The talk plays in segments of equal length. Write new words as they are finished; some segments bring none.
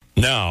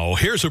Now,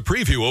 here's a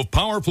preview of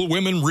Powerful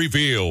Women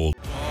Revealed.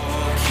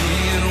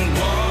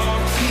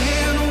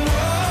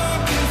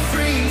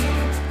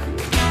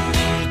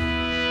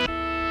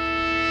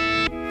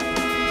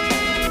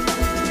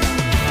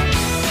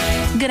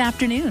 Good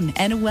afternoon,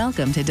 and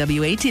welcome to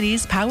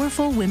WATD's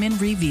Powerful Women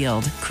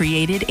Revealed,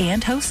 created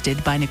and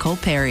hosted by Nicole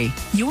Perry.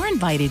 You're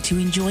invited to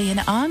enjoy an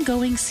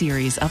ongoing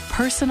series of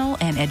personal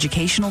and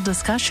educational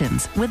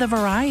discussions with a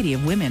variety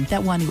of women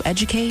that want to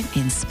educate,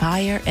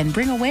 inspire, and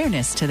bring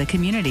awareness to the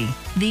community.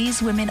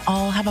 These women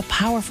all have a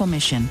powerful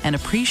mission and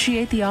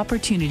appreciate the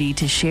opportunity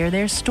to share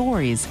their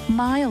stories,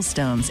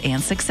 milestones,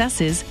 and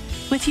successes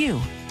with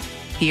you.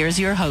 Here's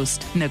your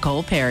host,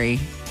 Nicole Perry.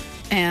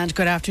 And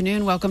good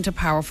afternoon. Welcome to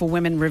Powerful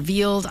Women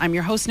Revealed. I'm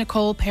your host,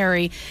 Nicole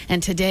Perry,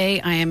 and today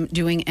I am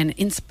doing an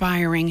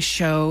inspiring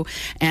show.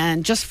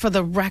 And just for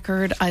the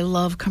record, I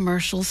love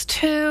commercials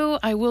too.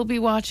 I will be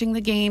watching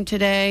the game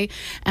today,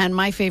 and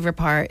my favorite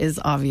part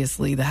is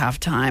obviously the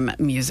halftime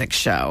music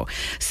show.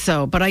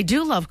 But I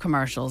do love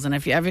commercials, and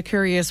if you're ever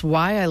curious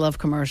why I love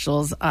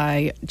commercials,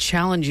 I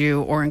challenge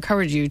you or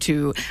encourage you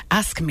to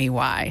ask me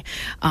why.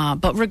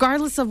 But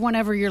regardless of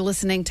whenever you're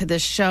listening to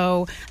this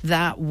show,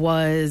 that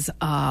was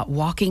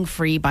Walking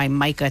Free by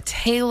Micah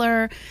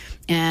Taylor.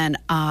 And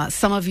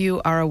some of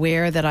you are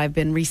aware that I've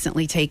been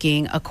recently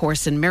taking A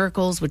Course in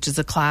Miracles, which is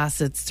a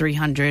class. It's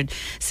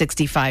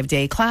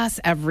 365-day class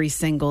every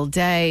single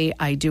day.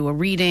 I do a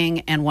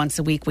reading, and once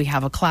a week we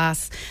have a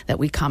class that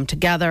we come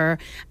together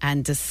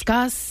and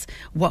discuss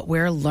what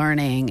we're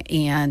learning.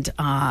 And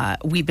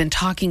we've been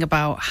talking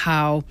about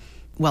how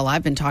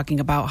I've been talking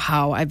about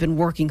how I've been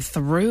working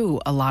through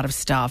a lot of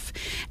stuff.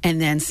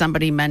 And then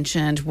somebody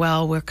mentioned,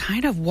 we're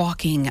kind of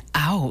walking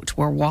out.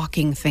 We're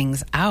walking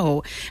things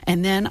out.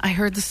 And then I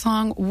heard the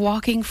song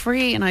Walking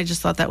Free, and I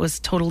just thought that was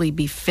totally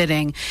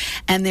befitting.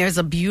 And there's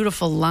a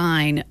beautiful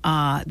line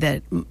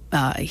that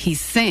he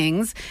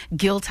sings,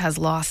 "Guilt has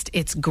lost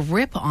its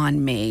grip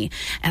on me."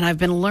 And I've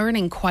been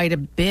learning quite a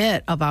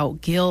bit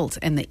about guilt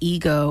and the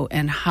ego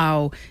and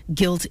how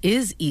guilt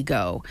is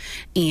ego.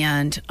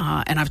 And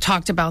I've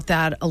talked about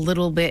that a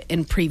little bit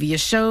in previous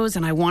shows,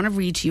 and I want to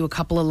read to you a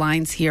couple of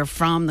lines here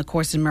from the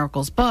Course in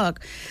Miracles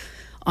book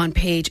on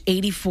page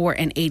 84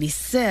 and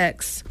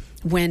 86.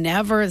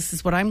 This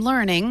is what I'm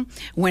learning,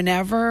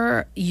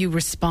 whenever you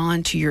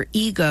respond to your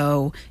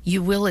ego,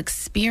 you will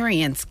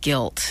experience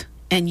guilt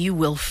and you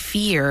will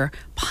fear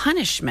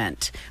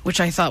punishment, which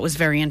I thought was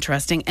very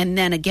interesting. And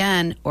then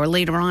again, or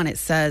later on, it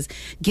says,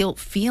 guilt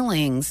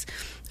feelings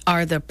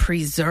are the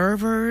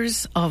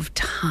preservers of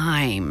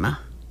time.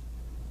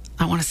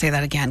 I want to say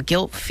that again.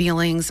 Guilt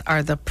feelings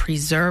are the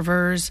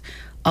preservers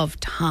of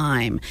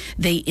time.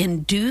 They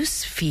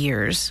induce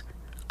fears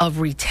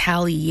of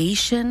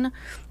retaliation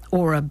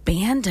or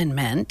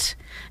abandonment,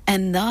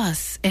 and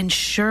thus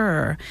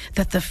ensure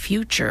that the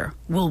future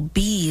will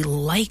be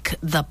like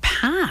the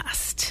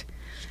past.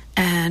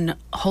 And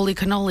holy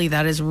cannoli,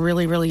 that is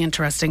really, really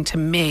interesting to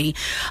me.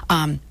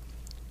 And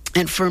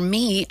for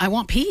me, I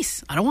want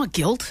peace. I don't want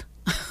guilt.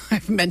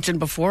 I've mentioned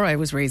before I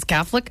was raised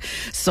Catholic,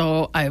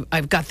 so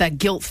I've got that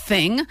guilt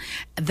thing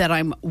that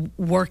I'm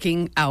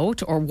working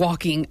out or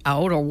walking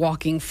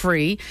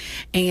free.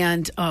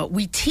 And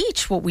we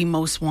teach what we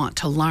most want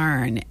to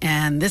learn.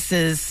 And this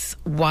is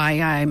why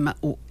I'm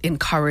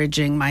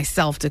encouraging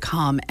myself to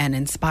come and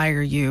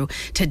inspire you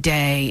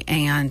today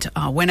and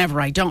whenever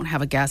I don't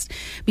have a guest,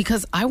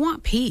 because I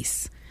want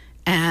peace.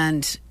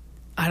 And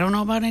I don't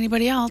know about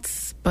anybody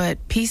else, but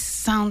peace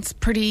sounds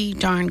pretty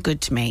darn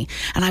good to me.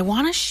 And I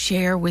want to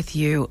share with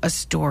you a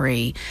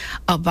story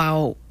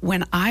about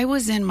when I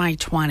was in my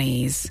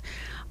 20s.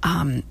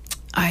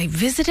 I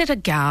visited a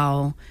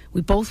gal.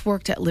 We both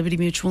worked at Liberty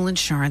Mutual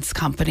Insurance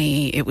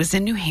Company. It was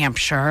in New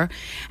Hampshire.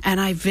 And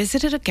I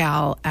visited a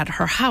gal at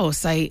her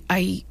house.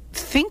 I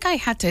think I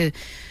had to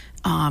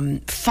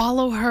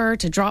follow her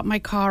to drop my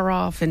car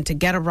off and to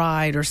get a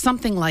ride or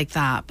something like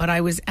that. But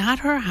I was at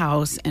her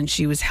house and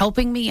she was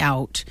helping me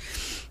out,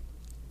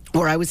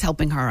 or I was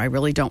helping her. I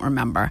really don't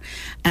remember.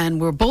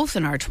 And we're both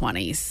in our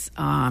 20s.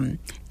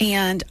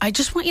 And I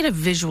just want you to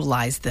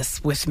visualize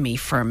this with me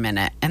for a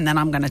minute, and then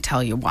I'm going to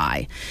tell you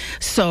why.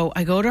 So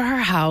I go to her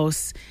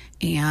house,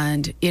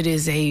 and it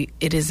is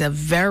a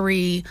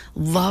very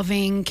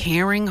loving,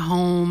 caring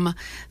home.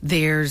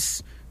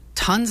 There's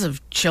tons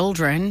of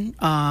children,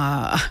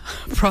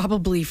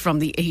 probably from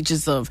the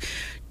ages of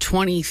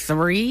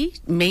 23,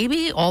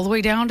 maybe all the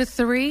way down to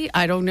 3.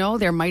 I don't know.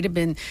 There might have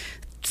been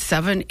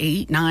 7,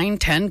 8, 9,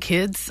 10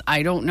 kids.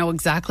 I don't know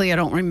exactly. I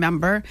don't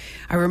remember.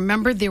 I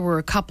remember there were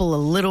a couple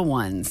of little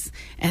ones,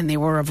 and they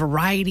were a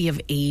variety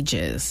of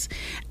ages.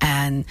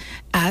 And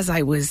as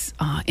I was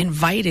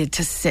invited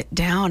to sit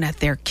down at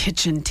their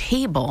kitchen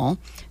table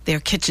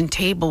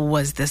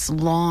was this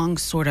long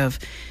sort of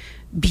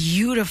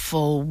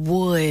beautiful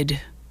wood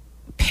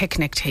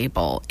picnic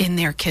table in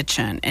their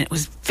kitchen, and it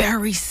was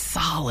very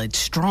solid,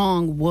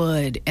 strong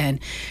wood, and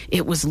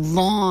it was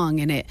long,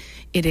 and it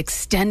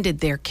extended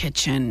their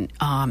kitchen,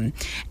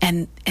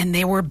 and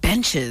there were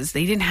benches.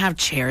 They didn't have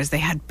chairs, they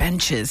had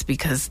benches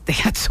because they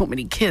had so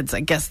many kids. I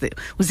guess it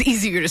was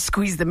easier to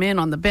squeeze them in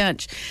on the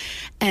bench.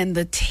 And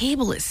the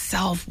table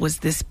itself was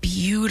this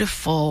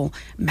beautiful,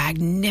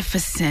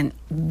 magnificent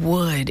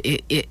wood.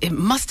 It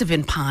must have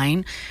been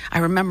pine. I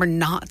remember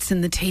knots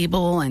in the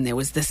table, and there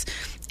was this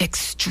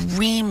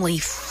extremely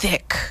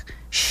thick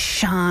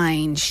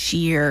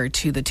sheer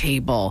to the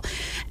table,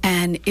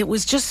 and it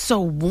was just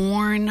so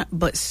worn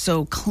but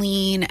so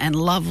clean and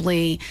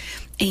lovely.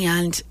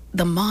 And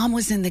the mom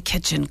was in the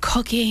kitchen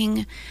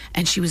cooking,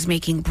 and she was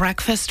making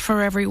breakfast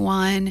for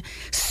everyone,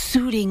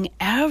 suiting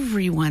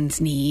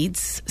everyone's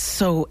needs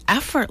so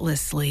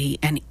effortlessly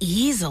and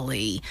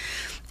easily.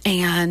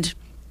 And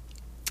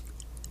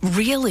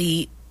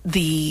really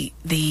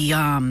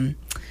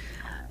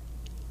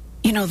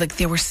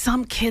there were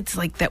some kids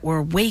that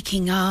were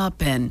waking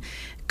up and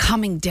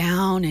coming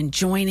down and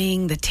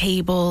joining the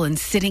table and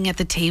sitting at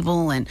the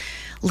table, and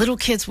little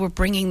kids were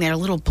bringing their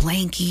little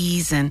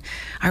blankies, and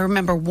I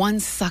remember one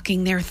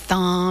sucking their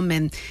thumb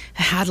and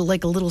had a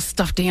little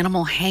stuffed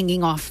animal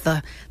hanging off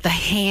the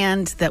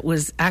hand that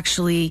was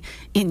actually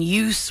in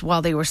use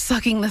while they were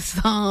sucking the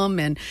thumb,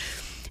 and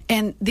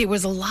there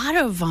was a lot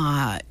of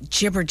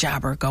jibber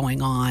jabber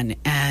going on,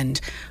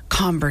 and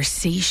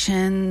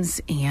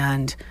conversations,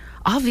 and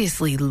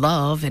obviously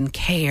love and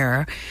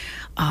care,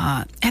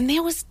 and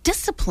there was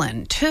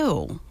discipline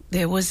too.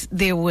 There was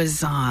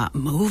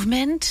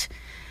movement,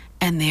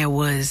 and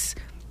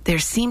there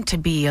seemed to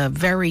be a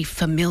very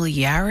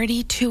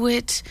familiarity to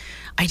it.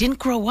 I didn't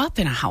grow up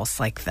in a house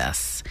like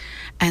this,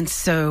 and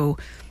so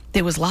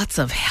there was lots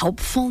of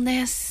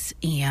helpfulness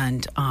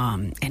and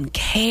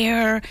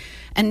care.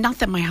 And not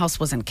that my house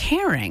wasn't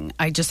caring.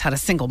 I just had a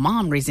single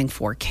mom raising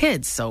 4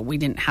 kids, so we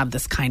didn't have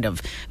this kind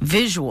of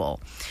visual.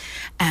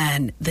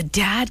 And the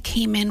dad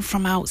came in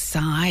from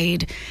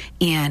outside,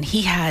 and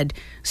he had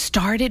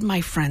started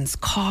my friend's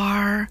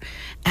car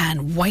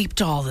and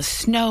wiped all the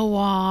snow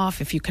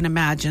off. If you can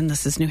imagine,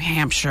 this is New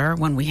Hampshire.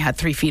 When we had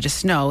 3 feet of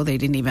snow, they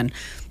didn't even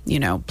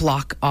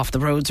block off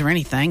the roads or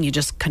anything. You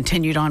just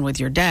continued on with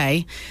your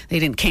day. They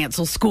didn't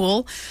cancel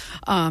school.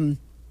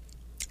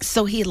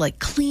 So he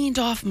cleaned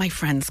off my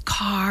friend's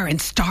car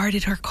and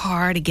started her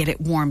car to get it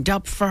warmed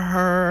up for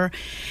her.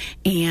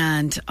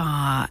 And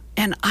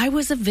I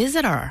was a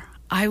visitor.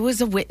 I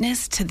was a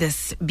witness to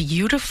this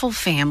beautiful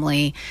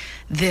family,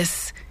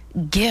 this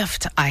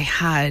gift I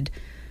had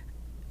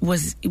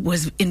was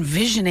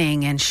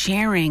envisioning and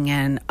sharing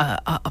and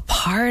a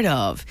part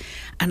of.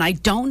 And I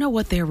don't know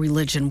what their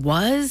religion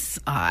was.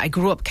 I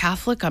grew up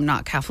Catholic. I'm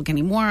not Catholic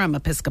anymore. I'm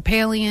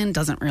Episcopalian.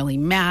 Doesn't really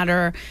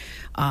matter.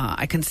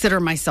 I consider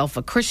myself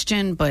a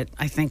Christian, but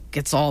I think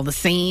it's all the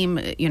same.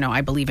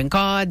 I believe in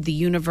God, the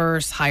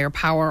universe, higher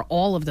power,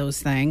 all of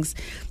those things,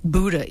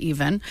 Buddha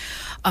even.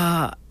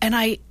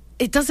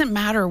 It doesn't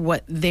matter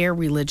what their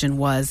religion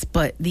was,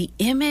 but the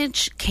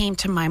image came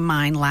to my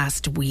mind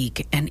last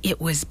week, and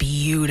it was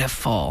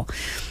beautiful.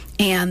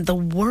 And the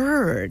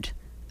word,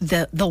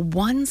 the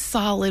one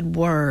solid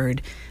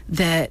word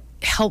that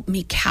helped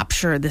me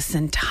capture this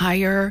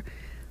entire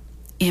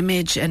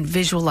image and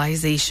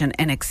visualization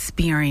and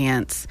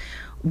experience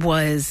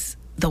was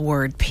the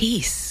word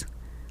peace.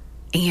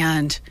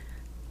 And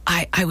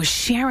I was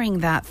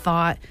sharing that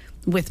thought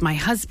with my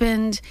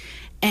husband,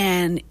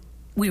 and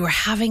we were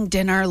having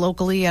dinner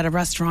locally at a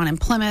restaurant in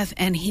Plymouth,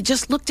 and he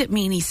just looked at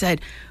me and he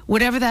said,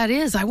 "Whatever that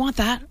is, I want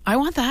that. I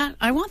want that.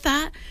 I want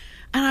that."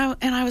 And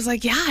I was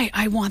like, "Yeah,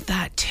 I want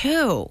that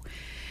too."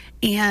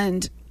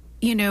 And,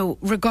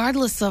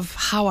 regardless of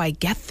how I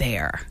get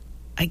there,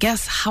 I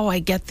guess how I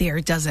get there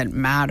doesn't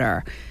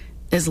matter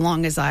as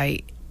long as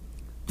I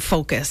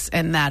focus,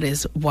 and that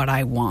is what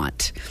I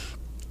want.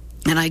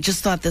 And I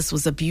just thought this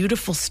was a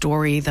beautiful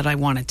story that I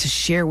wanted to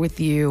share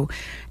with you.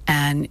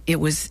 And it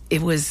was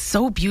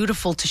so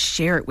beautiful to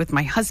share it with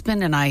my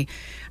husband. And I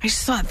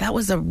just thought that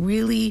was a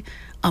really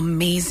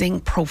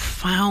amazing,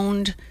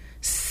 profound,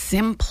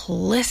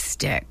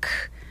 simplistic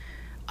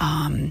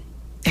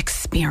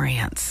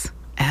experience.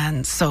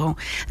 And so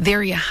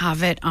there you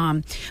have it.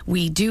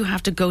 We do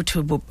have to go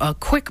to a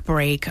quick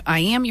break. I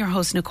am your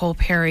host, Nicole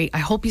Perry. I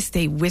hope you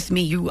stay with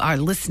me. You are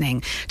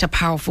listening to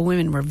Powerful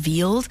Women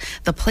Revealed,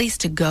 the place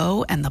to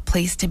go and the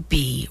place to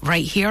be,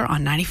 right here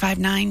on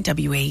 95.9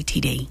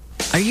 WATD.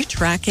 Are you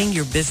tracking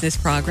your business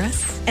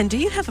progress? And do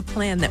you have a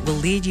plan that will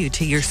lead you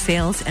to your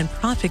sales and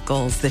profit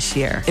goals this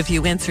year? If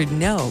you answered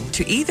no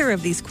to either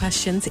of these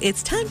questions,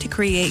 it's time to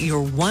create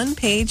your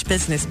one-page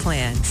business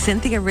plan.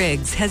 Cynthia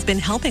Riggs has been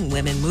helping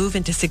women move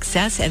into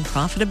success and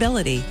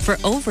profitability for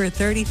over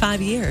 35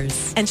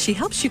 years. And she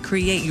helps you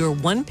create your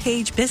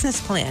one-page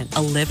business plan,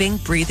 a living,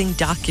 breathing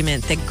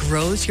document that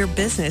grows your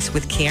business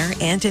with care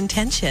and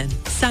intention.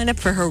 Sign up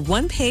for her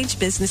one-page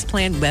business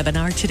plan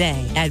webinar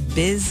today at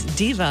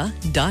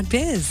bizdiva.biz.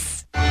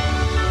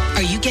 Are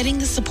Are you getting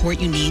the support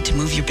you need to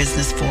move your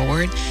business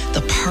forward?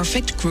 The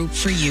perfect group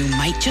for you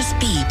might just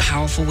be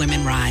Powerful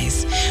Women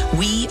Rise.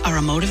 We are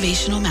a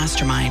motivational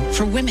mastermind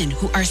for women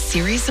who are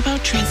serious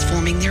about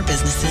transforming their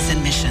businesses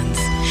and missions.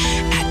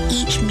 At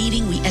each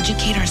meeting, we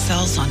educate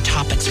ourselves on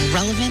topics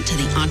relevant to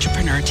the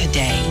entrepreneur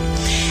today.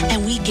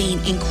 And we gain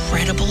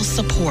incredible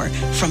support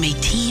from a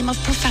team of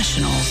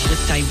professionals with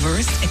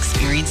diverse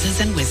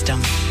experiences and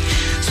wisdom.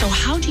 So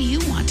how do you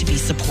want to be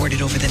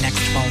supported over the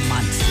next 12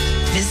 months?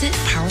 Visit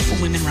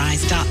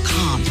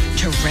PowerfulWomenRise.com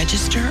to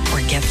register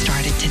or get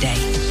started today.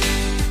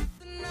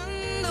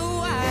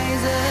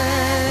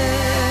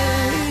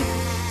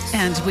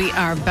 And we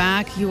are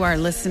back. You are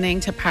listening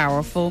to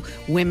Powerful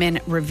Women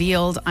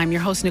Revealed. I'm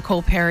your host,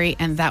 Nicole Perry,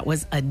 and that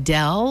was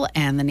Adele.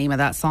 And the name of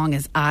that song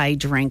is I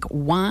Drink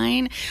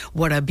Wine.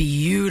 What a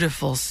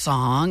beautiful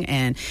song.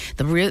 And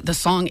the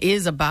song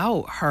is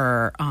about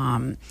her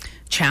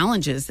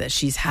challenges that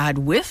she's had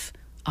with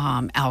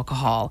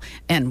alcohol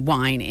and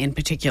wine in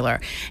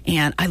particular.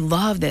 And I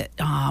love that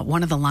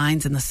one of the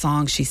lines in the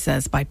song, she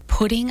says, by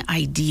putting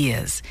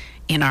ideas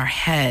in our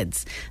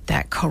heads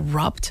that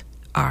corrupt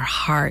our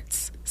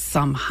hearts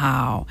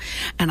somehow.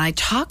 And I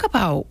talk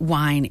about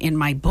wine in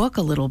my book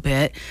a little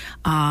bit,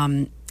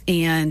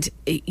 and,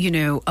 you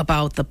know,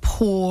 about the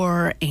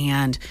pour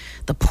and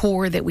the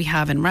pour that we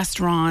have in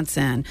restaurants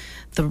and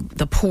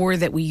the pour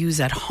that we use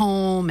at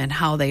home and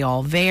how they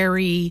all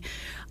vary.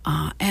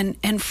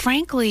 And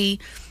frankly,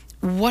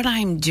 what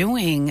I'm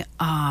doing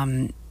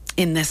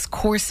in this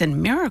Course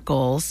in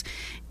Miracles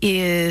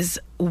is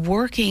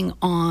working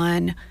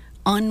on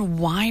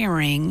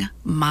unwiring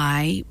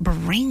my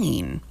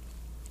brain.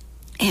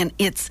 And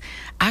it's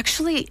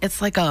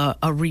like a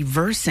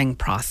reversing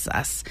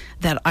process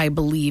that I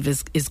believe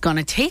is going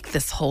to take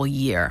this whole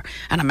year.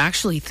 And I'm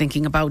actually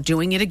thinking about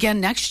doing it again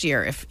next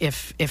year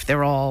if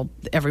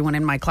everyone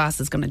in my class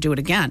is going to do it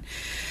again.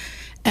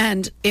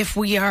 And if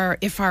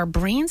our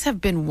brains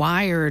have been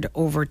wired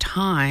over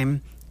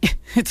time,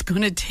 it's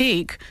going to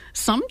take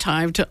some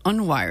time to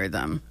unwire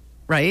them,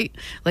 right?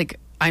 Like,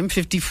 I'm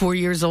 54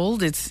 years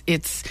old. It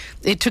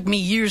took me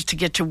years to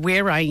get to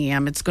where I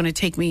am. It's going to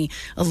take me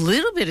a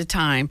little bit of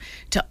time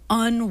to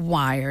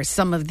unwire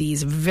some of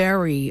these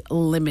very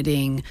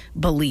limiting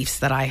beliefs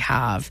that I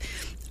have.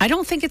 I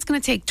don't think it's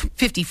going to take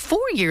 54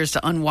 years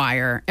to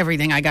unwire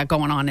everything I got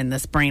going on in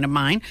this brain of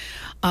mine.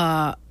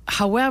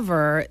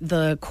 However,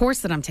 the course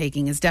that I'm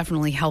taking is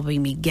definitely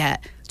helping me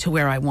get to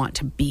where I want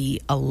to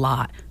be a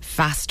lot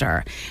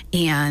faster.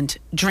 And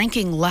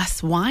drinking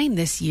less wine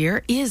this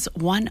year is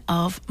one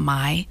of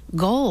my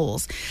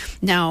goals.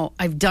 Now,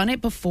 I've done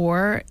it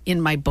before in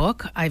my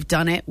book. I've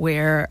done it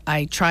where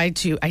I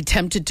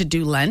attempted to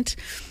do Lent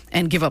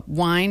and give up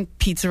wine,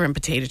 pizza, and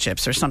potato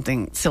chips or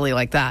something silly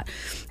like that.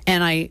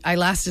 And I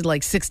lasted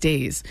like 6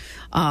 days.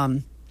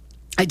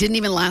 I didn't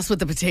even last with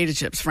the potato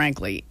chips,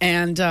 frankly.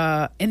 And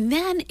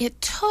then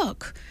it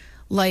took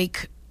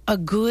like a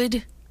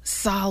good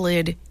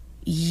solid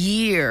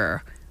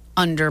year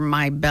under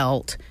my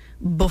belt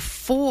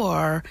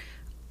before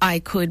I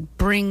could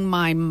bring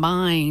my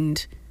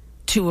mind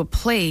to a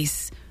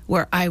place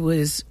where I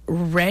was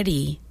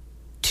ready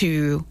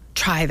to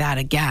try that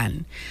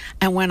again.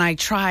 And when I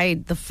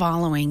tried the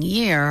following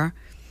year,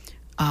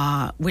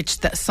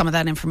 some of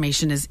that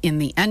information is in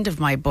the end of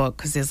my book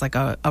because there's like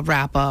a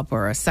wrap up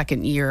or a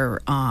second year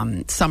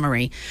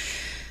summary.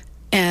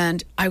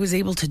 And I was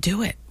able to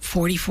do it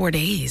 44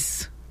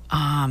 days.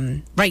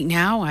 Right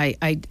now,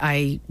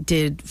 I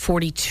did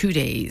 42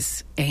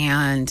 days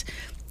and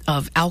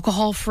of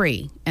alcohol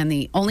free. And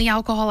the only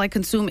alcohol I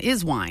consume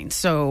is wine.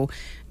 So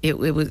it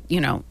was,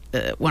 you know,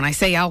 when I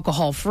say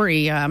alcohol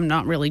free, I'm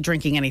not really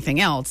drinking anything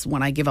else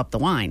when I give up the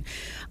wine.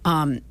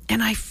 And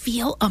I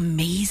feel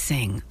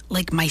amazing.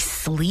 Like my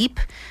sleep,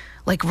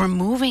 like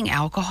removing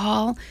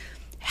alcohol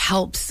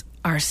helps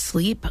our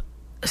sleep.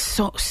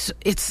 So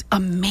it's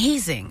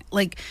amazing.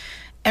 Like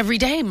every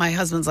day my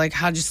husband's like,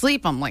 how'd you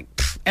sleep? I'm like,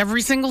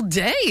 every single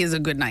day is a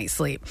good night's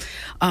sleep.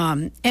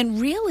 And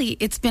really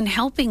it's been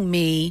helping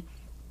me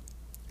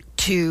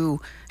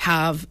to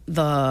have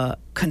the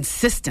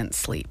consistent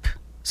sleep.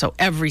 So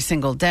every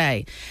single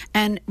day,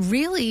 and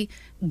really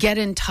get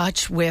in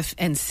touch with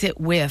and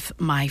sit with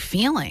my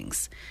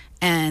feelings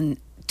and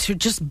to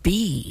just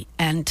be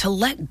and to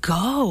let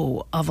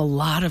go of a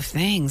lot of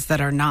things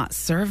that are not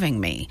serving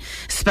me,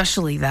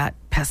 especially that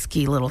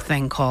pesky little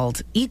thing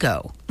called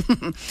ego.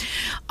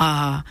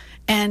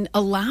 And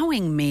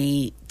allowing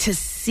me to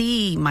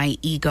see my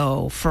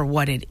ego for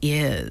what it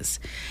is.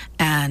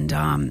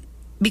 And,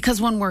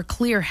 because when we're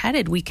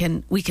clear-headed, we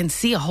can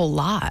see a whole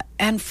lot,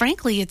 and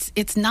frankly,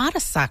 it's not a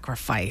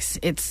sacrifice.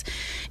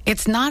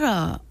 It's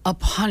not a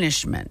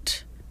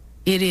punishment.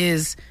 It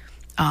is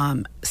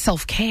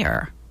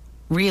self-care.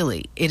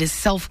 Really, it is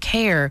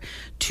self-care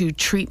to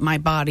treat my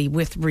body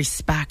with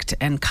respect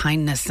and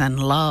kindness and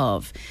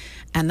love,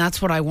 and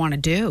that's what I want to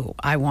do.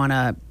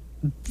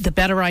 The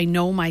better I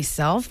know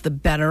myself, the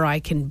better I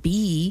can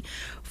be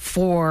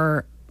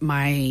for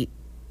my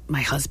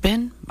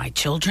husband, my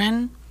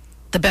children,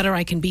 the better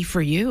I can be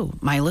for you,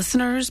 my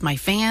listeners, my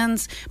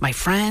fans, my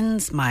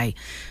friends, my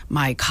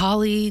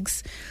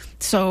colleagues.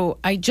 So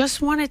I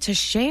just wanted to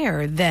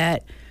share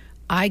that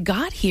I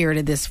got here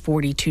to this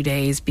 42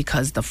 days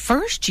because the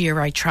first year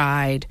I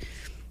tried,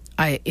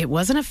 it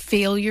wasn't a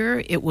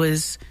failure. It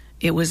was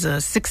a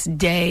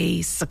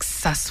 6-day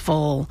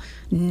successful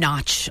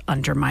notch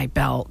under my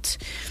belt.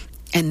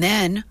 And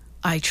then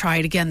I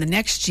tried again the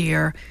next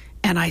year,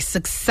 and I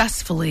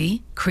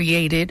successfully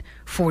created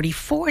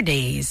 44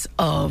 days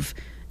of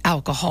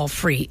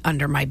alcohol-free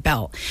under my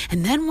belt.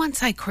 And then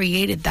once I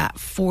created that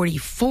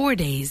 44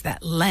 days,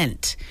 that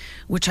Lent,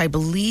 which I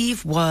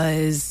believe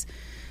was,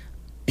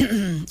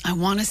 I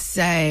want to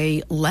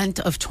say Lent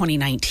of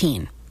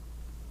 2019.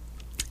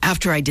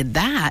 After I did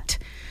that,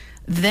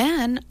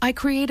 then I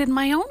created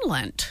my own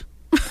Lent.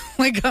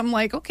 I'm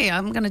like, okay,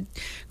 I'm going to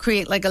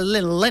create like a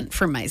little Lent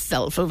for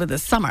myself over the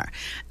summer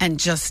and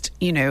just,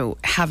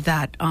 have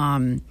that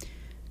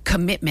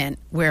commitment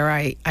where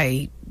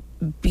I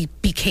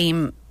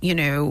became,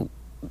 the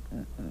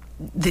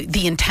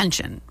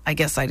intention. I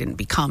guess I didn't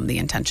become the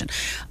intention.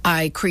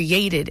 I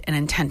created an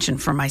intention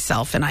for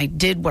myself, and I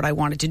did what I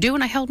wanted to do,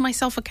 and I held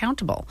myself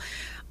accountable.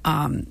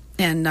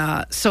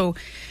 So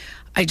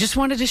I just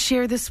wanted to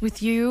share this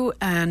with you,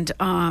 and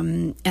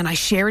I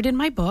share it in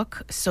my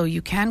book. So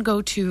you can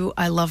go to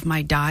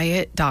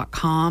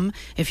ilovemydiet.com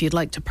if you'd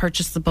like to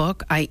purchase the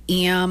book. I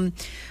am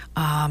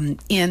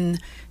in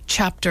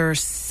Chapter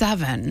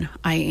 7.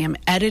 I am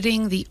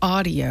editing the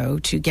audio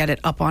to get it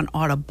up on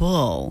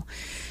Audible.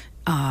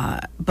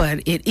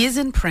 But it is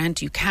in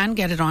print. You can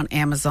get it on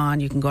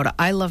Amazon. You can go to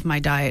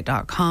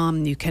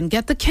ilovemydiet.com. You can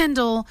get the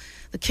Kindle.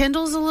 The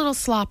Kindle's a little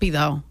sloppy,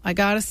 though, I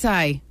gotta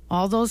say.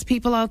 All those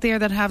people out there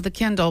that have the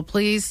Kindle,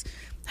 please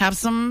have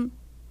some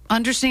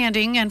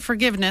understanding and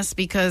forgiveness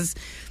because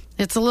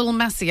it's a little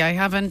messy. I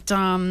haven't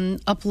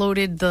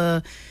uploaded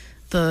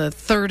the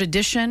third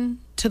edition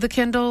to the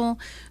Kindle.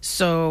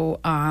 So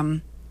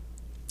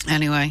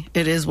anyway,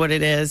 it is what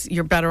it is.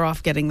 You're better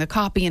off getting the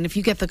copy. And if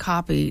you get the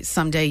copy,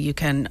 someday you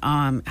can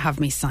have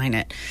me sign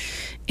it.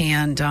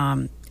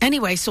 And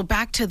anyway, so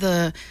back to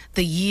the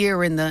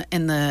year and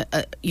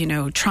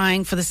the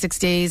trying for the 6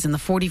 days and the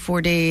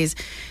 44 days.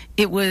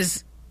 It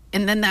was,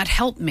 and then that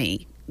helped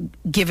me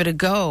give it a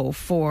go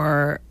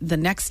for the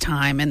next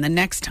time and the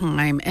next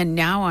time. And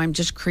now I'm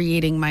just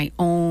creating my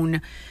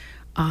own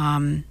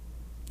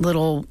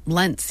little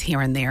Lents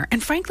here and there.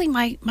 And frankly,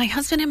 my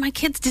husband and my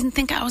kids didn't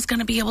think I was going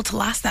to be able to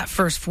last that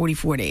first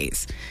 44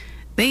 days.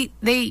 They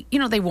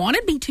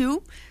wanted me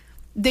to.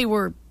 They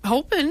were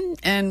hoping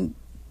and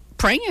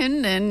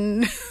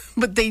praying,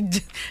 but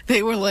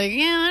they were like,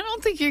 yeah, I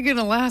don't think you're going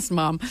to last,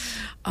 Mom.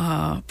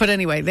 But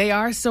anyway, they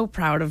are so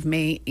proud of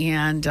me,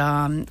 and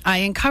I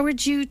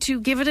encourage you to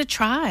give it a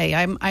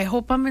try. I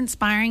hope I'm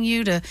inspiring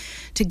you to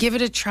give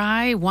it a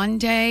try. 1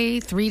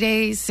 day, 3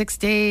 days, 6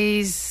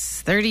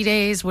 days, 30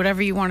 days,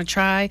 whatever you want to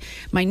try.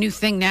 My new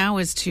thing now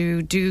is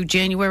to do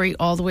January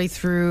all the way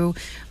through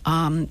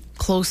as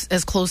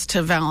close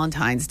to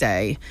Valentine's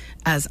Day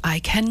as I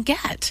can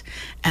get.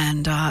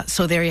 And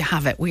so there you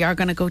have it. We are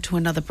going to go to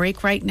another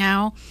break right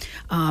now.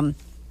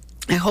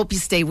 I hope you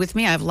stay with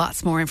me. I have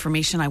lots more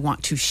information I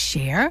want to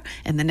share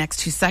in the next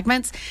 2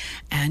 segments.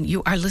 And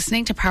you are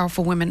listening to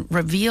Powerful Women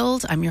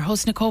Revealed. I'm your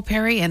host, Nicole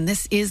Perry, and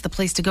this is the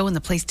place to go and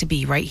the place to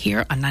be right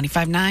here on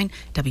 95.9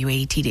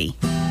 WATD.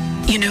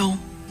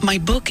 My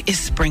book is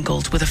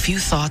sprinkled with a few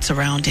thoughts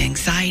around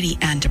anxiety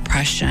and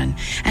depression,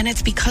 and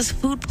it's because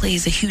food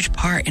plays a huge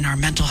part in our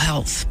mental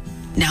health.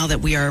 Now that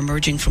we are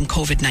emerging from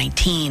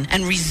COVID-19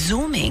 and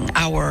resuming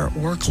our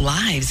work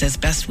lives as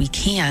best we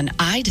can,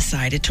 I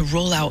decided to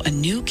roll out a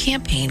new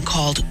campaign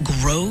called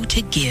Grow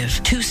to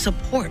Give to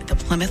support the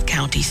Plymouth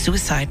County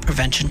Suicide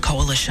Prevention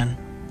Coalition.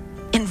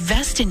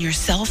 Invest in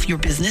yourself, your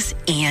business,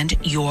 and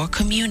your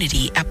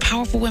community at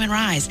Powerful Women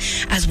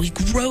Rise as we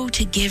grow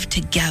to give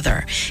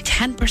together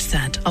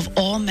 10% of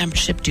all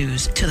membership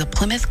dues to the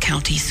Plymouth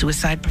County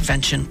Suicide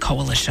Prevention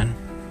Coalition.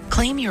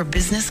 Claim your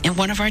business in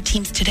one of our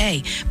teams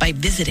today by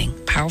visiting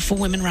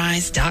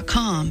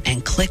powerfulwomenrise.com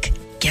and click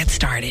Get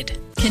Started.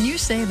 Can you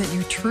say that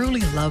you truly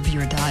love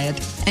your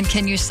diet? And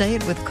can you say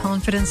it with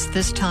confidence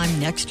this time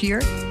next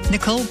year?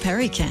 Nicole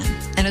Perry can.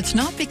 And it's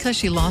not because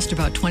she lost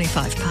about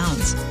 25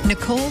 pounds.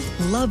 Nicole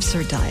loves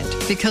her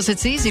diet because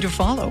it's easy to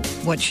follow.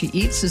 What she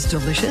eats is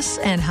delicious,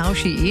 and how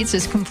she eats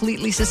is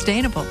completely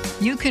sustainable.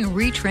 You can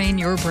retrain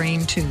your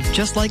brain too,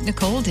 just like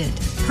Nicole did.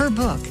 Her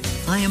book,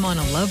 I Am on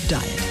a Love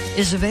Diet,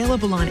 is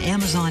available on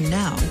Amazon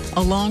now,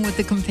 along with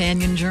the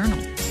companion journal.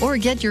 Or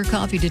get your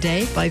copy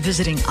today by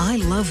visiting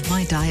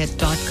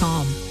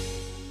ilovemydiet.com.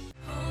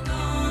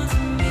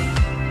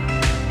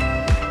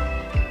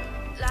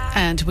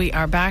 And we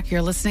are back.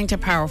 You're listening to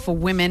Powerful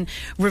Women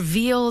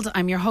Revealed.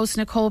 I'm your host,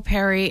 Nicole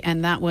Perry,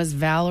 and that was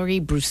Valerie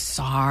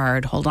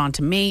Broussard. Hold on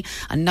to me.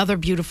 Another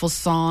beautiful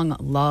song.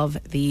 Love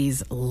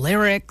these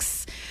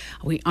lyrics.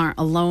 We aren't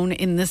alone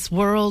in this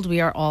world.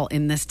 We are all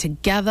in this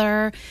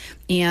together.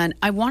 And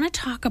I want to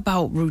talk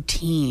about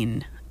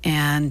routine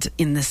and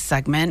in this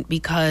segment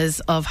because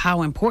of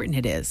how important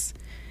it is.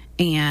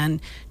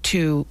 and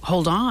to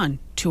hold on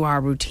to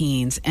our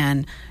routines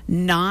and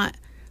not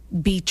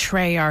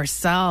betray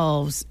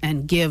ourselves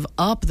and give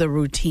up the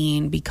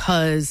routine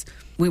because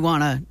we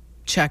want to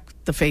check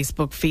the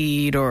Facebook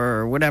feed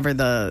or whatever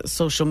the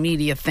social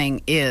media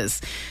thing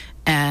is.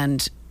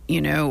 And,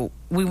 you know,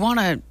 we want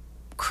to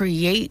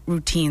create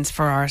routines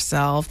for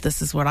ourselves.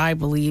 This is what I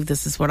believe.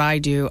 This is what I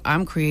do.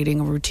 I'm creating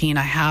a routine.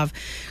 I have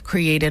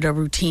created a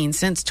routine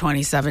since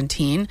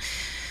 2017,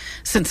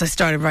 since I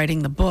started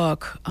writing the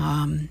book,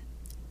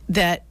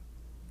 that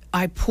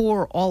I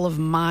pour all of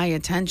my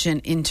attention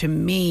into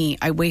me.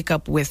 I wake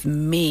up with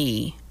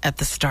me at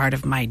the start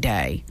of my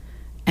day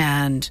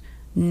and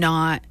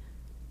not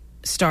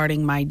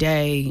starting my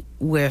day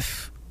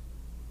with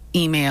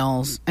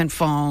emails and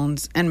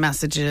phones and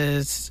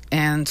messages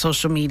and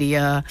social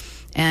media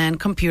and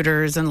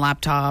computers and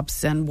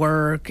laptops and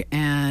work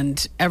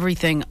and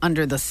everything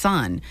under the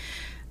sun.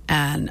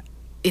 And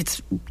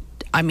it's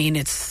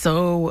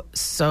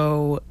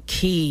so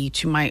key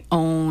to my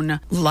own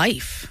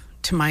life,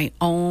 to my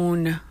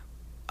own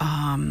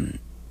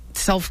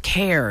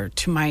self-care,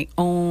 to my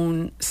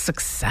own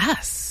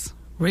success,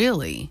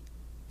 really,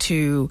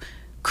 to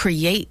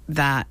create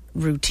that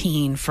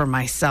routine for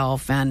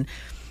myself and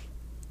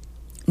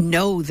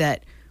know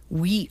that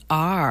we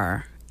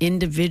are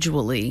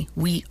individually,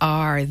 we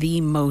are the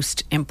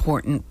most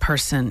important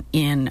person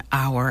in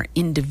our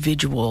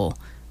individual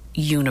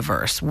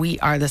universe. We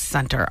are the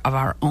center of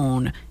our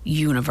own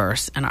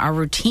universe, and our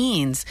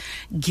routines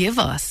give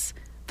us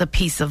the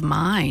peace of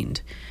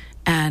mind.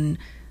 And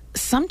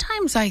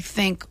sometimes I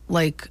think,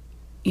 like,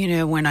 you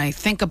know, when I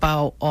think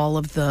about all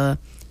of the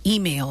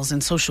emails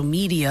and social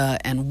media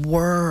and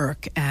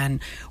work and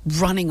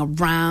running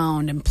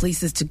around and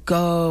places to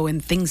go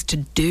and things to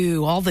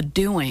do, all the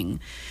doing,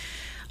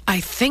 I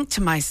think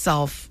to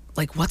myself,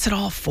 like, what's it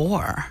all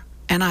for?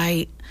 And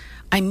I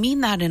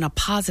mean that in a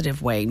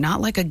positive way,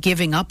 not like a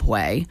giving up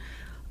way,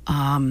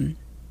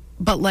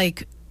 but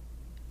like,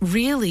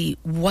 really,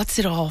 what's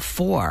it all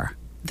for?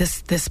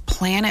 This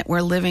planet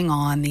we're living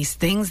on, these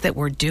things that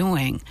we're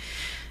doing,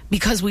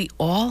 because we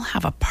all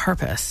have a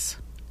purpose,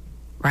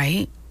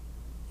 right?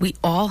 We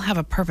all have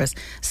a purpose.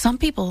 Some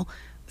people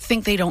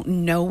think they don't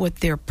know what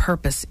their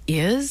purpose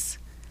is,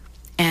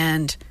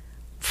 and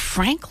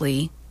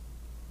frankly,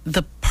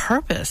 the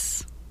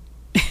purpose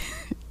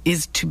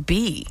is to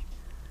be.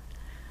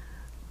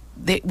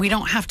 We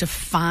don't have to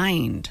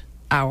find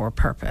our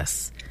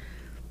purpose.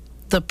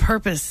 The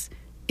purpose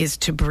is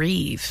to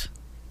breathe.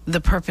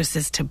 The purpose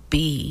is to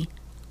be.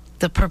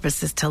 The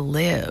purpose is to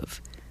live.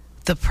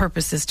 The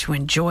purpose is to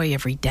enjoy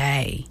every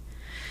day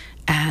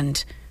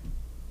and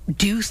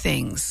do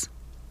things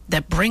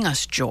that bring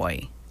us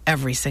joy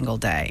every single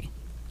day.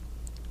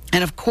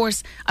 And of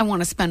course, I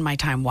want to spend my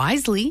time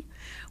wisely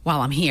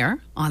while I'm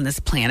here on this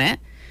planet.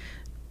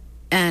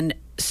 And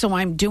so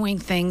I'm doing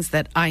things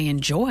that I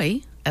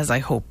enjoy, as I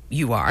hope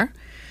you are.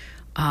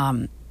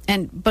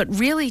 But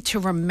really to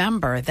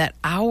remember that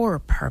our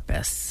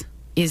purpose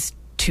is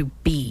to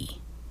be,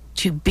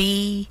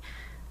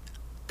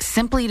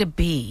 simply to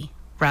be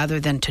rather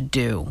than to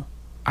do.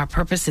 Our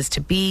purpose is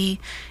to be.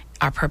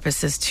 Our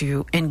purpose is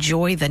to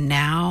enjoy the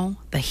now,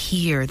 the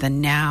here, the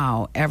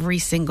now, every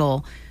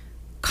single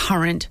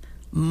current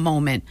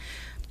moment.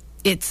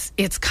 It's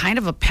kind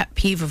of a pet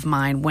peeve of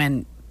mine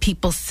when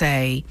people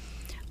say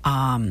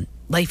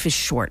life is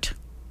short.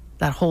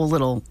 That whole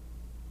little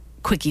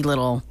quickie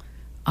little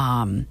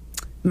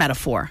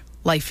metaphor,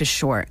 life is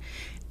short.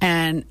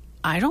 And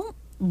I don't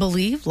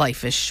believe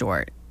life is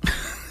short.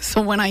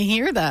 So when I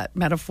hear that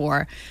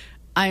metaphor,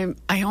 I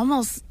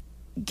almost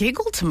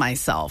giggle to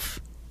myself.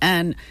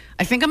 And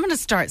I think I'm going to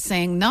start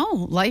saying, no,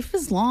 life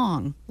is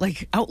long,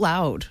 like out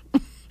loud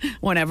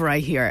whenever I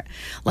hear it.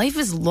 Life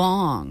is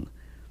long.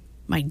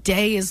 My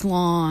day is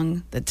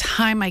long. The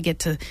time I get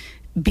to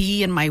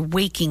be in my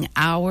waking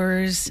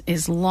hours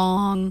is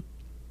long.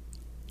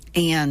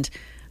 And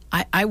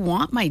I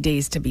want my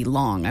days to be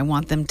long. I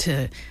want them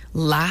to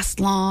last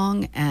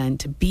long and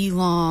to be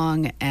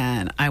long.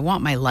 And I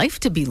want my life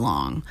to be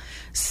long.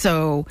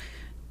 So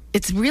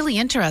it's really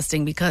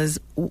interesting because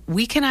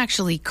we can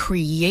actually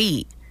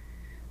create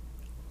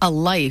a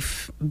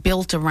life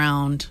built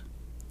around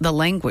the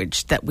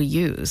language that we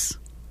use.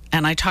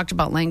 And I talked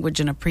about language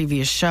in a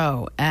previous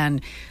show.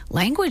 And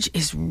language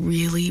is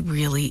really,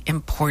 really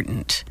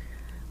important.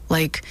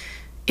 Like,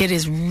 it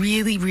is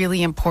really,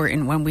 really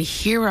important when we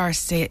hear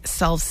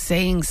ourselves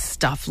saying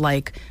stuff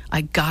like,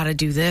 I gotta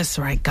do this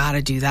or I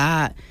gotta do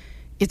that.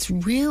 It's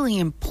really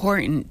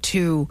important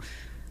to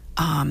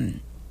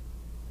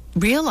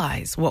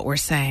realize what we're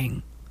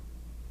saying.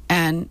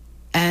 And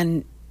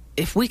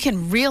if we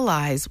can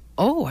realize,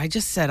 oh, I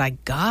just said, I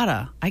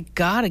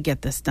gotta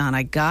get this done.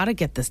 I gotta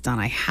get this done.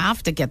 I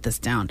have to get this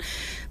down.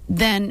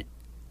 Then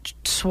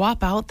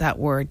swap out that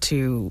word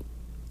to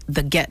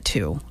the get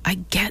to. I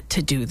get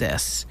to do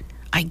this.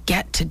 I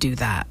get to do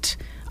that.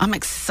 I'm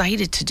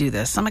excited to do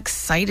this. I'm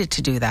excited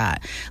to do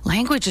that.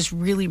 Language is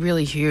really,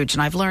 really huge.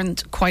 And I've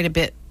learned quite a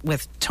bit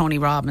with Tony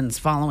Robbins,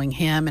 following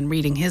him and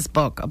reading his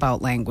book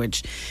about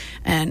language.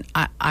 And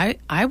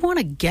I want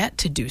to get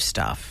to do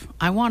stuff.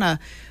 I want to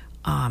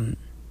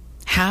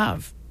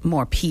have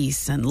more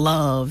peace and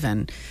love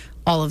and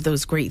all of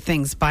those great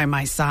things by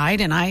my side.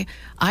 And I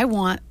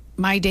want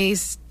my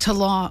days to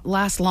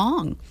last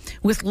long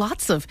with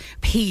lots of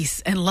peace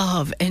and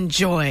love and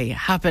joy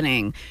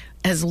happening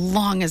as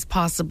long as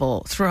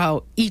possible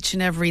throughout each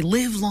and every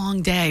live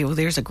long day. Well,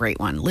 there's a great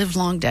one, live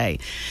long day.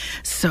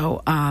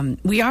 So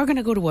we are going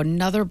to go to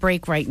another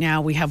break right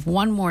now. We have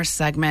one more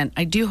segment.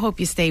 I do hope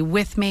you stay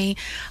with me.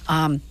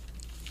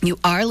 You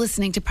are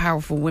listening to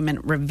Powerful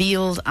Women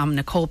Revealed. I'm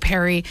Nicole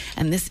Perry,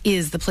 and this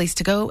is the place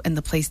to go and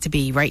the place to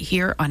be right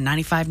here on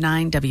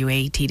 95.9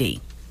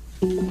 WATD.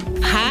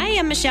 Hi,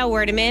 I'm Michelle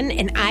Werdeman,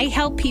 and I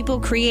help people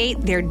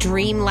create their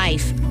dream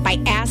life by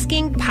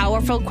asking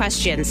powerful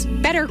questions,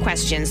 better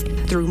questions,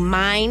 through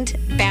mind,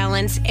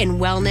 balance,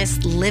 and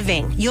wellness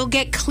living. You'll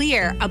get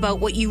clear about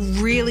what you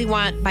really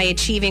want by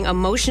achieving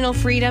emotional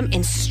freedom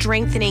and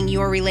strengthening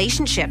your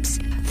relationships.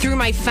 Through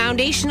my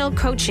foundational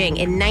coaching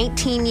and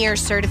 19-year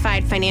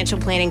certified financial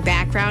planning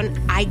background,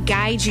 I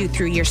guide you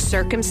through your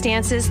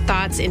circumstances,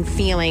 thoughts, and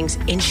feelings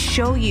and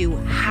show you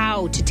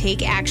how to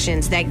take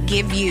actions that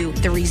give you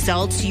the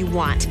results you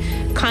want.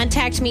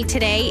 Contact me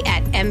today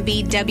at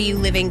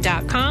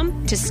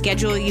mbwliving.com to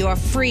schedule your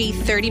free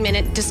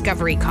 30-minute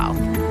discovery call.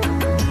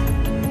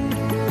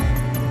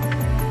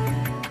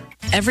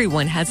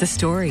 Everyone has a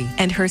story,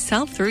 and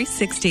Herself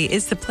 360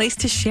 is the place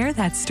to share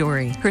that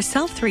story.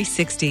 Herself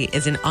 360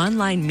 is an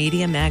online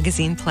media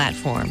magazine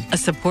platform, a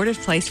supportive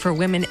place for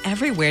women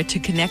everywhere to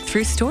connect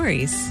through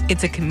stories.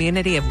 It's a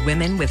community of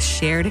women with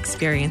shared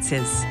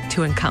experiences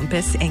to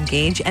encompass,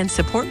 engage, and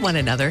support one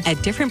another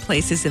at different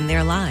places in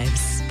their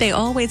lives. They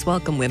always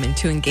welcome women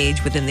to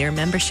engage within their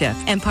membership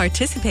and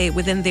participate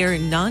within their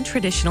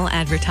non-traditional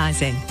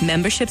advertising.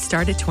 Memberships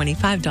start at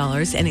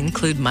 $25 and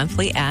include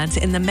monthly ads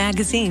in the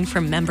magazine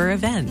from member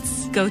events.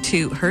 Go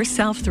to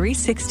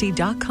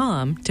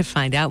herself360.com to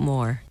find out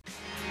more.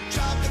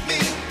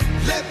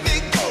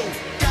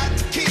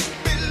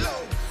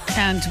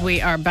 And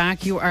we are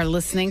back. You are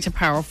listening to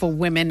Powerful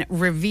Women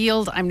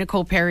Revealed. I'm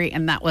Nicole Perry,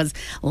 and that was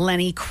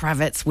Lenny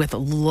Kravitz with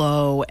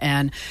Low.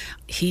 And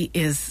he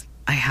is,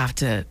 I have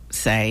to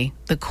say,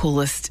 the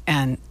coolest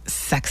and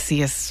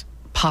sexiest,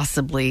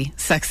 possibly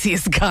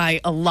sexiest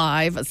guy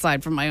alive,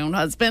 aside from my own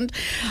husband.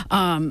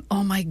 Oh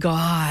my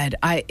God.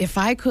 If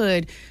I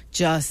could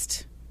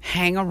just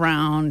hang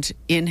around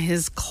in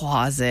his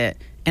closet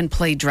and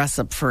play dress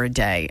up for a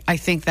day, I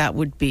think that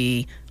would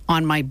be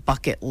on my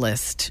bucket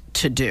list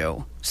to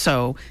do.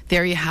 So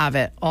there you have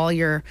it. All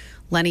your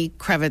Lenny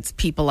Kravitz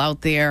people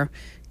out there,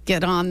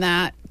 get on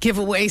that. Give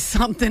away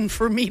something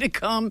for me to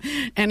come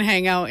and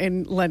hang out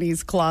in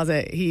Lenny's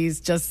closet.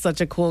 He's just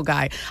such a cool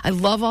guy. I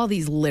love all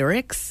these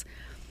lyrics.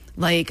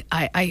 Like,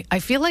 I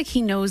feel like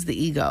he knows the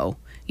ego,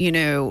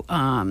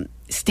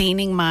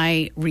 staining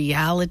my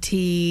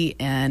reality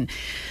and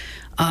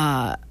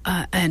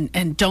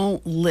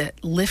don't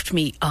lift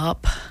me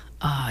up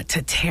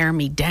to tear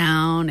me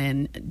down,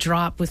 and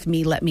drop with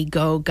me, let me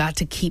go, got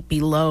to keep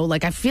below.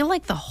 Like, I feel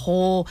like the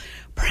whole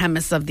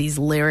premise of these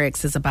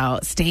lyrics is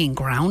about staying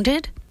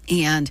grounded,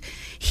 and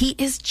he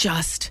is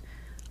just,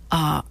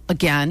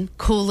 again,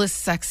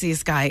 coolest,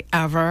 sexiest guy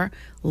ever.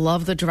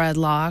 Love the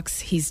dreadlocks.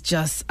 He's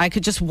just, I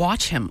could just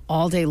watch him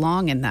all day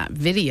long in that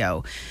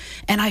video.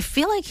 And I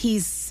feel like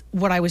he's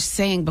what I was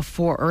saying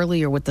before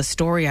earlier with the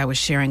story I was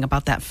sharing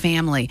about that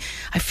family.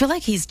 I feel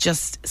like he's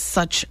just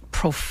such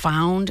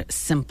profound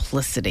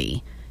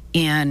simplicity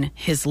in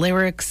his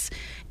lyrics.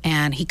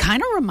 And he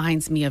kind of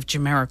reminds me of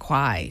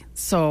Jamiroquai.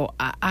 So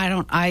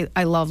I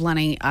love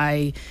Lenny.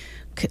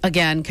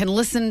 Again, can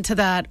listen to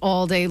that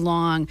all day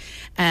long.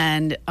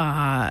 And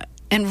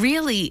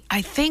really,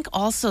 I think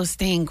also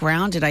staying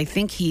grounded, I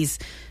think he's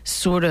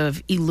sort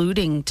of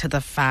alluding to the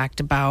fact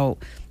about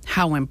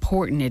how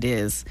important it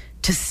is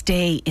to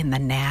stay in the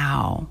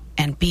now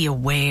and be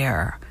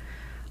aware,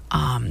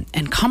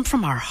 and come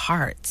from our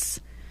hearts.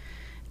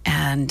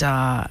 And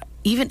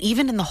even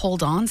in the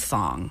Hold On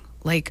song,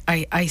 like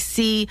I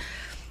see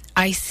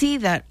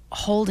that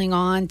holding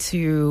on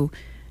to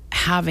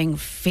having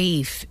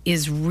faith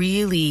is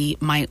really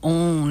my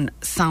own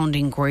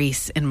sounding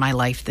grace in my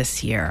life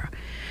this year.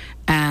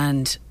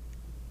 And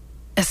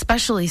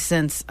especially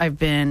since I've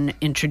been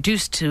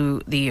introduced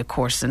to the A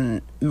Course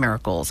in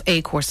Miracles,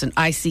 A Course in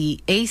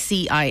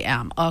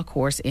ACIM, A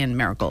Course in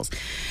Miracles.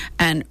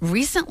 And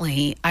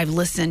recently I've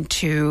listened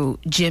to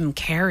Jim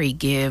Carrey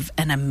give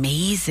an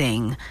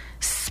amazing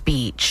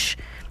speech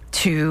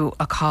to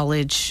a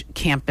college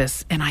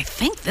campus. And I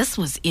think this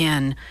was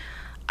in,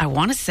 I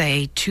want to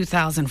say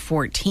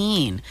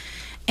 2014.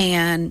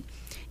 And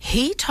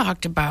he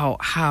talked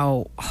about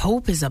how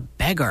hope is a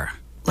beggar.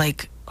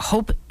 Like,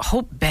 hope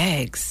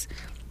begs,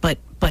 but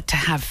to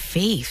have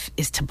faith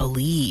is to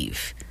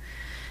believe.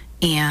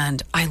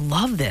 And I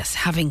love this,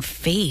 having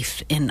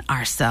faith in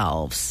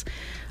ourselves.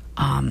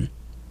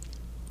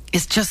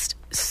 is just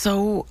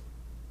so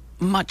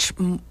much.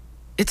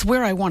 It's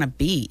where I want to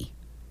be.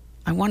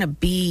 I want to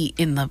be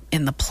in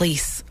the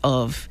place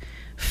of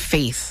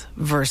faith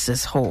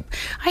versus hope.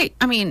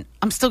 I mean,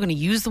 I'm still going to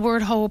use the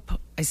word hope.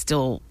 I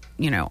still,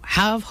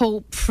 have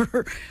hope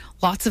for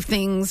lots of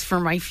things for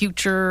my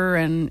future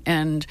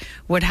and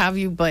what have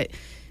you. But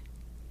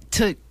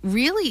to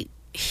really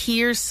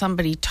hear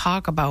somebody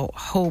talk about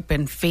hope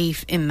and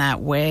faith in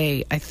that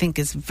way, I think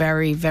is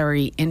very,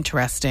 very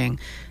interesting.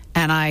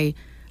 And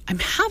I'm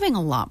having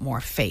a lot more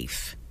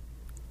faith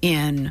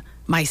in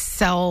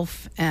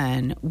myself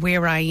and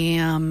where I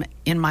am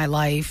in my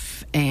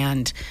life.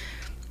 And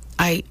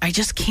I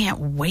just can't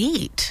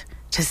wait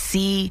to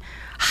see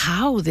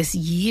how this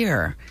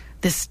year,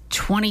 this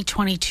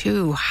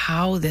 2022,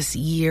 how this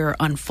year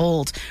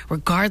unfolds,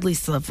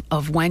 regardless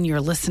of when you're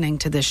listening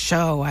to this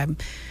show.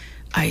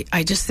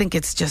 I just think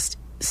it's just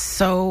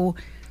so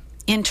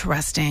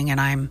interesting, and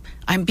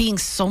I'm being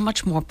so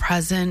much more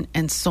present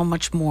and so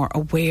much more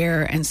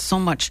aware and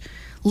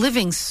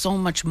living so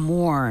much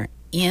more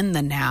in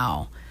the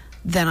now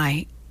than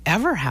I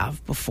ever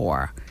have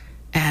before.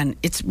 And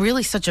it's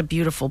really such a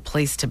beautiful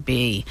place to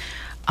be.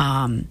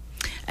 And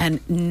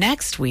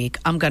next week,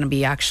 I'm going to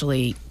be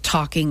actually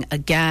talking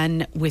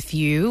again with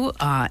you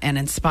and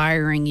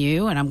inspiring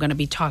you. And I'm going to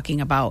be talking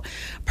about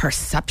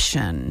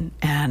perception.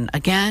 And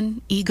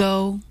again,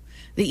 ego.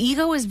 The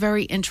ego is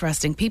very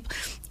interesting.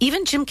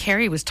 Even Jim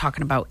Carrey was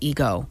talking about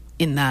ego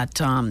in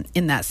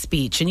that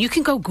speech. And you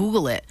can go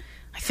Google it.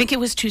 I think it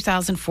was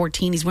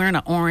 2014. He's wearing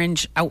an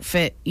orange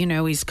outfit.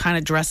 He's kind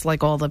of dressed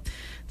like all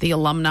the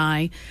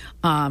alumni.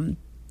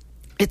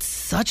 It's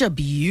such a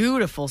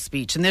beautiful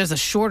speech, and there's a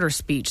shorter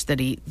speech that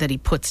he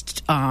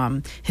puts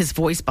his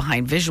voice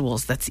behind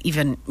visuals that's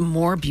even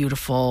more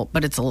beautiful,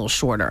 but it's a little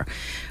shorter.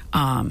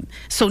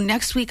 So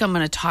next week I'm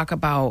going to talk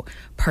about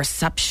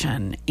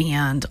perception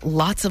and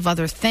lots of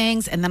other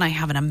things, and then I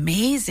have an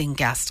amazing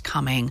guest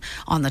coming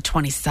on the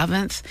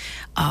 27th,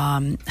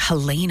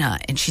 Helena,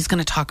 and she's going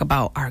to talk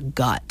about our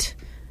gut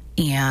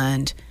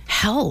and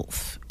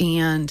health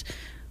and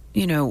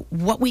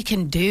what we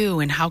can do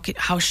and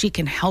how she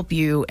can help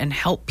you and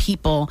help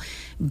people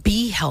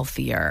be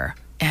healthier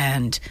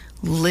and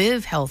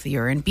live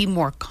healthier and be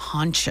more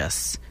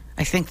conscious.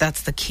 I think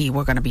that's the key.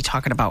 We're going to be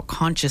talking about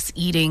conscious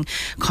eating,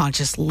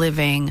 conscious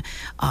living,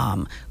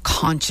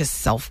 conscious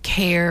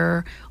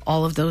self-care,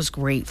 all of those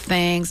great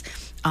things.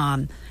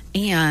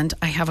 And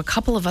I have a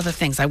couple of other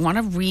things. I want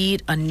to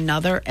read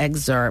another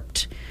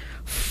excerpt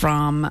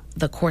from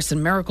the Course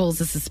in Miracles.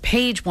 This is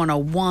page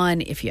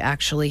 101. If you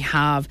actually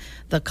have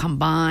the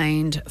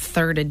combined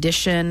 3rd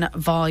edition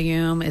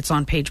volume, it's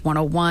on page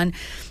 101.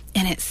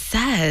 And it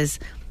says,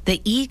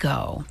 the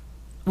ego,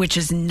 which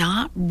is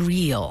not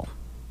real,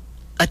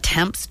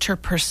 attempts to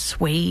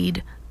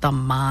persuade the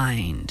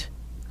mind,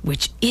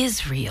 which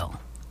is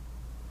real,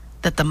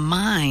 that the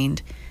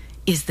mind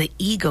is the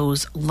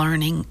ego's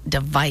learning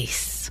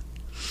device.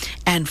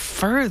 And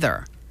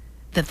further,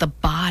 that the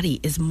body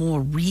is more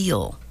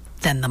real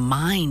than the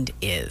mind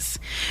is,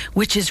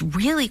 which is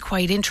really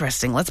quite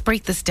interesting. Let's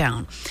break this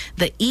down.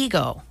 The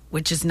ego,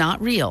 which is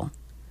not real.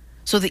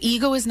 So the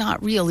ego is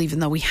not real, even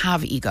though we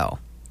have ego,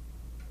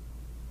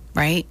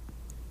 right?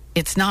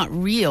 It's not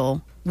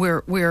real.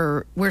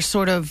 We're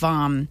sort of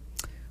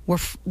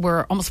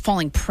we're almost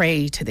falling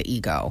prey to the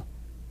ego.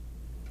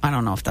 I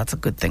don't know if that's a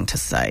good thing to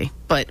say,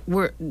 but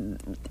we're,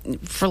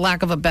 for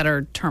lack of a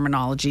better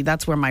terminology,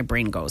 that's where my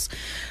brain goes.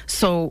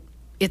 So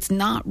it's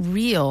not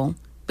real,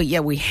 but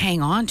yet we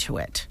hang on to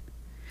it.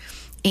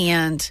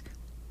 And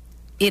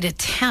it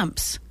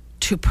attempts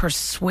to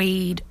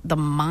persuade the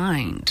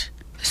mind.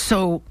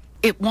 So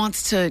it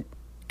wants to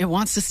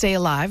stay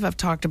alive. I've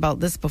talked about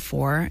this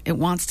before. It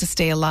wants to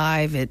stay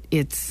alive.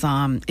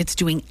 It's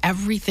doing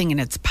everything in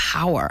its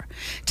power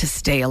to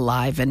stay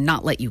alive and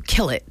not let you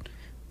kill it,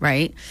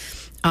 right?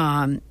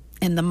 And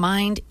the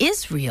mind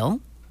is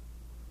real,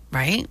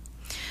 right?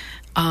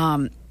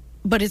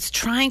 But it's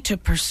trying to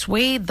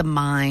persuade the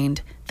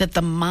mind that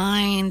the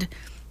mind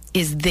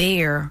is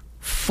there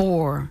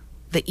for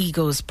the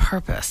ego's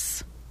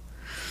purpose.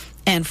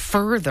 And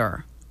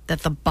further,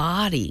 that the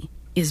body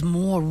is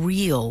more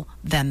real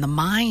than the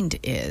mind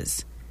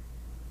is.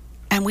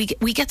 And we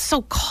get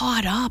so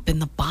caught up in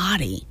the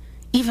body.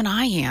 Even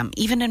I am,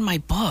 even in my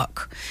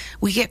book.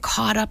 We get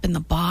caught up in the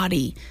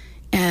body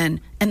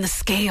and the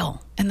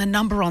scale and the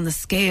number on the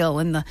scale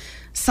and the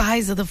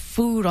size of the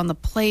food on the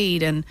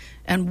plate and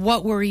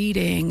what we're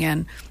eating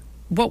and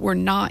what we're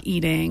not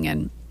eating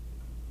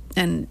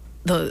and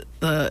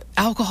the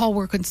alcohol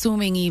we're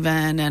consuming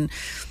even, and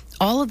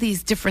all of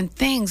these different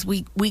things.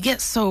 We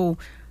get so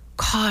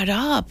caught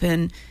up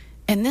and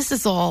this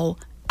is all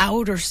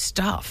outer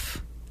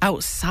stuff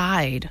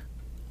outside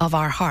of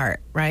our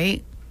heart,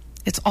 right?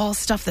 It's all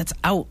stuff that's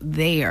out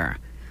there,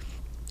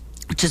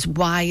 which is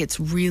why it's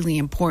really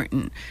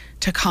important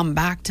to come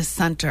back to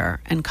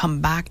center and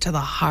come back to the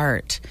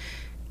heart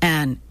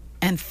and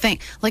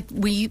think. Like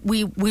we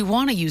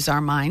want to use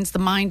our minds. The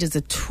mind is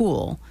a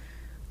tool,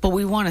 but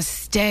we want to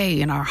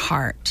stay in our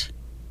heart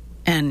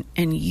and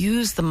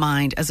use the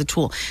mind as a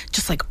tool.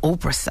 Just like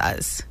Oprah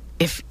says,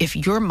 if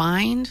your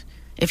mind,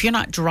 if you're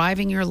not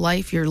driving your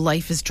life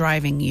is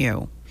driving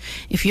you.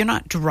 If you're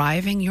not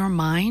driving your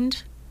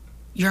mind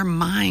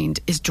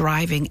is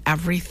driving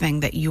everything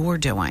that you're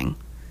doing.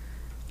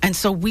 And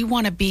so we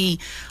want to be,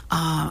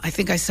 I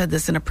think I said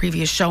this in a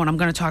previous show, and I'm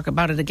going to talk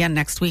about it again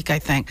next week, I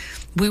think.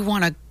 We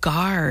want to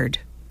guard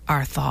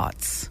our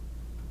thoughts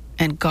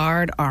and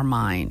guard our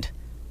mind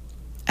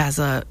as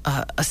a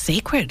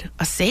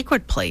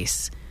sacred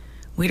place.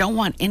 We don't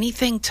want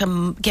anything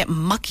to get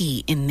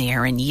mucky in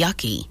there and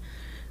yucky.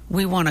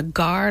 We want to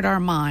guard our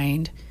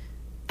mind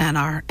and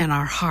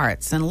our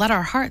hearts, and let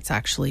our hearts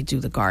actually do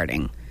the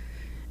guarding.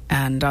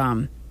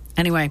 And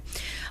anyway,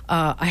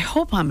 I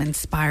hope I'm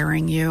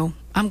inspiring you.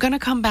 I'm going to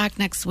come back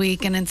next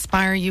week and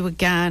inspire you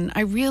again.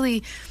 I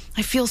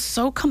feel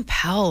so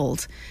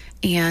compelled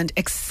and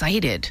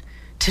excited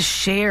to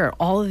share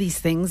all of these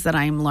things that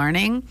I'm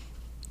learning.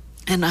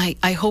 And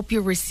I hope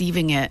you're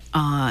receiving it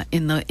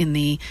in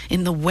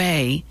the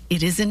way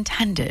it is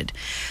intended.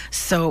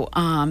 So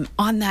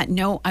on that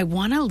note, I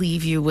want to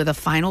leave you with a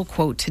final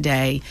quote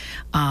today.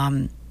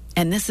 And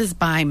this is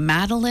by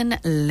Madeleine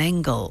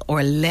L'Engle,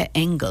 or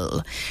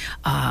L'Engle.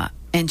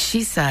 And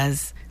she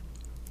says,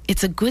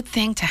 "It's a good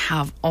thing to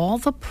have all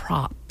the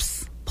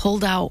props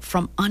pulled out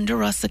from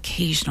under us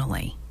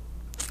occasionally.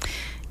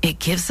 It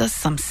gives us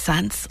some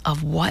sense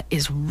of what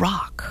is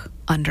rock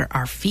under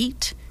our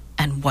feet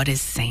and what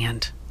is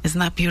sand." Isn't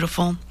that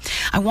beautiful?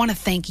 I want to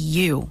thank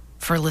you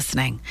for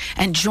listening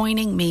and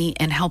joining me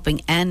in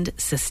helping end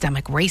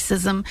systemic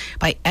racism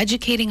by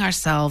educating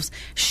ourselves,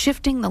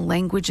 shifting the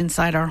language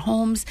inside our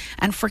homes,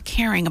 and for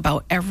caring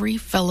about every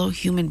fellow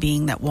human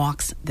being that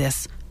walks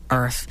this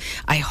earth.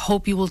 I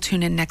hope you will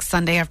tune in next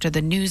Sunday after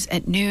the news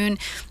at noon.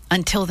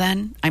 Until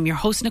then, I'm your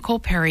host, Nicole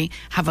Perry.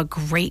 Have a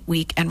great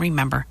week. And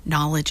remember,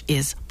 knowledge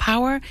is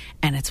power,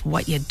 and it's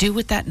what you do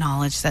with that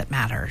knowledge that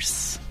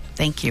matters.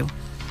 Thank you.